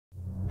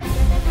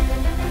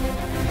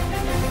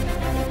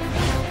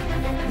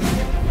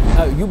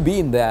you've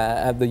been there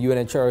at the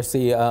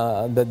UNHRC,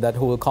 that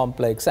whole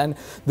complex, and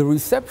the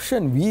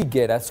reception we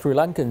get as Sri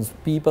Lankans,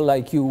 people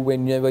like you,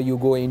 whenever you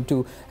go in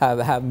to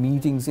have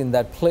meetings in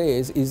that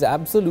place, is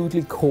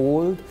absolutely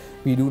cold.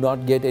 We do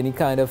not get any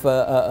kind of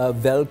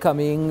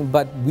welcoming,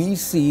 but we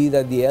see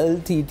that the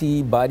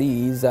LTT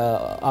buddies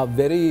are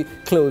very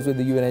close with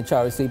the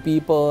UNHRC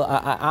people.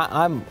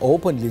 I'm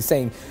openly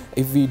saying,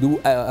 if we do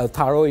a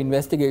thorough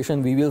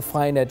investigation, we will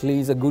find at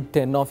least a good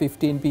 10 or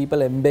 15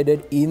 people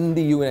embedded in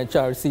the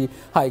UNHRC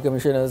High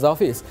Commissioner's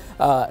office.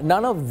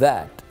 None of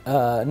that.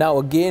 Now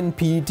again,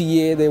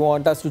 PTA, they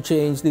want us to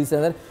change this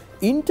and that.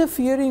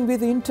 Interfering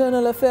with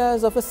internal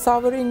affairs of a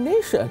sovereign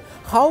nation.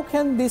 How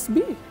can this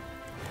be?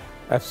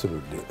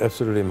 Absolutely,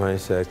 absolutely,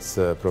 Mahieash.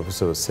 As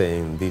Professor was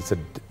saying, these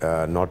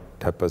are not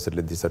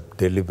haphazardly, these are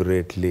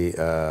deliberately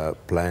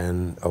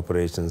planned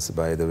operations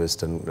by the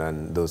Western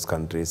and those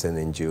countries and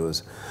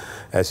NGOs.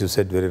 As you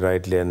said very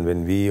rightly, and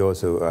when we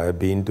also have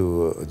been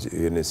to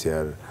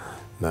UNHCR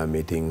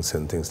meetings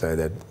and things like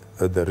that,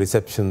 the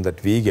reception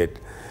that we get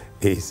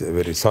is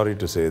very sorry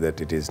to say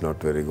that it is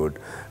not very good.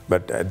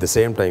 But at the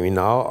same time,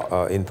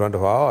 in front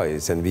of our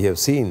eyes, and we have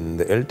seen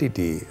the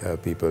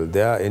LTT people,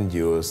 their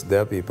NGOs,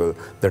 their people,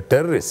 the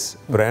terrorists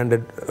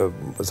branded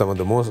some of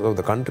the most of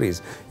the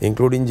countries,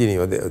 including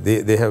Geneva.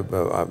 They have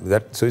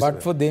that.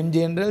 But for them,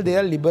 general, they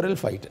are liberal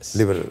fighters.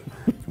 Liberal,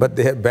 but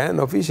they have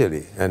banned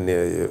officially, and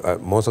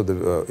most of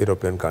the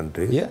European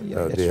countries,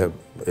 they have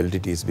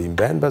LTTs being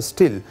banned, but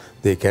still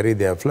they carry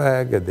their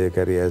flag. They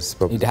carry as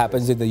it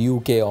happens in the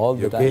UK all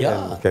the time.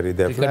 Yeah, carry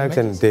their flags,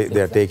 and they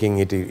are taking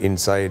it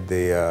inside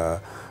the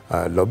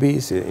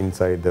lobbies,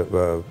 inside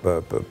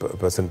the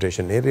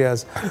presentation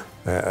areas.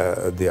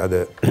 There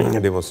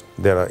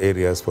are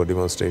areas for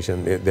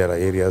demonstration. There are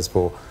areas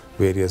for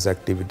various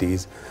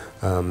activities.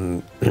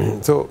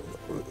 So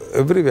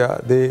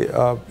everywhere they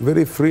are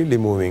very freely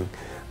moving.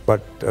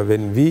 But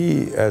when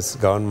we as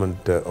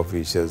government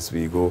officials,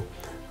 we go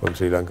from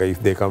Sri Lanka,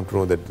 if they come to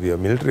know that we are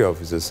military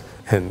officers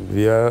and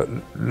we are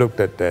looked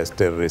at as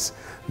terrorists,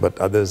 but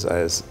others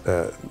as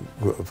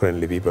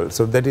friendly people.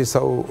 So that is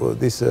how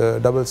this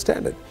double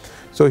standard.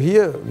 So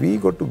here we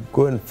got to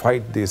go and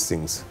fight these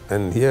things,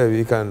 and here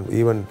we can,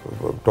 even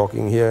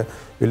talking here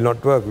will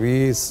not work.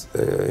 We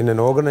in an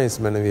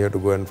organized manner we have to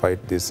go and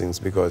fight these things,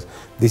 because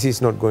this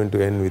is not going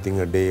to end within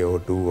a day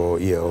or two or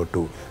year or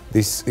two.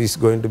 This is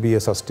going to be a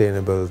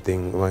sustainable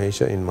thing,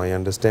 Mahieash, in my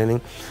understanding.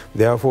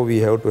 Therefore we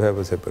have to have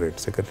a separate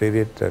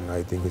secretariat, and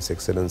I think His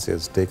Excellency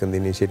has taken the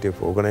initiative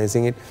of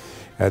organizing it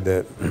at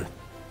the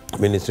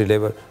ministry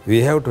level.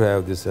 We have to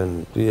have this,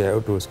 and we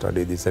have to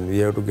study this, and we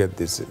have to get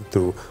this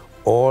through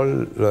all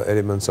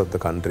elements of the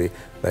country,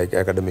 like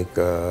academic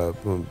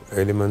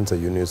elements,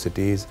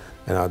 universities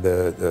and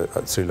other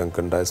Sri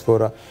Lankan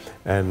diaspora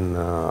and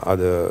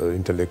other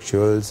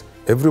intellectuals.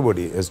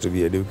 Everybody has to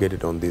be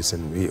educated on this,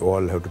 and we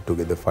all have to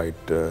together fight,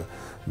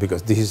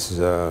 because this is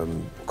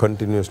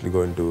continuously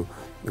going to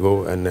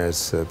go, and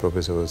as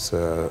Professor was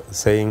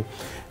saying,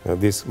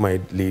 this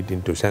might lead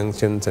into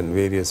sanctions and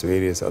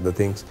various other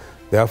things.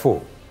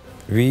 Therefore,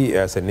 we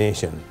as a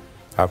nation,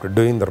 after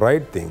doing the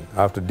right thing,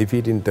 after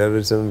defeating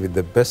terrorism with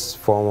the best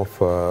form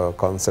of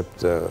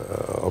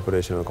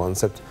operational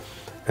concept,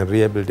 and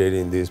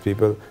rehabilitating these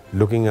people,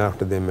 looking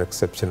after them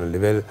exceptionally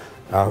well,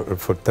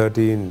 for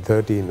 12,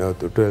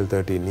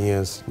 13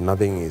 years,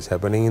 nothing is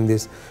happening in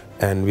this,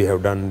 and we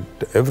have done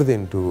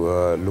everything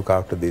to look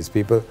after these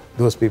people.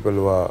 Those people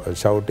who are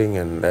shouting,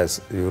 and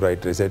as you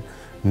rightly said,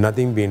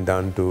 nothing being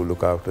done to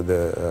look after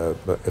the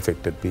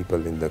affected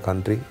people in the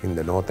country, in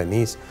the north and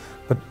east.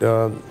 But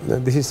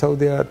this is how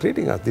they are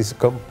treating us. This is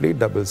complete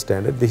double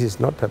standard. This is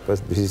not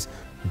happened. This is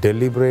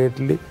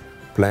deliberately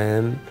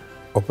planned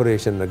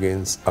operation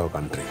against our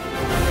country.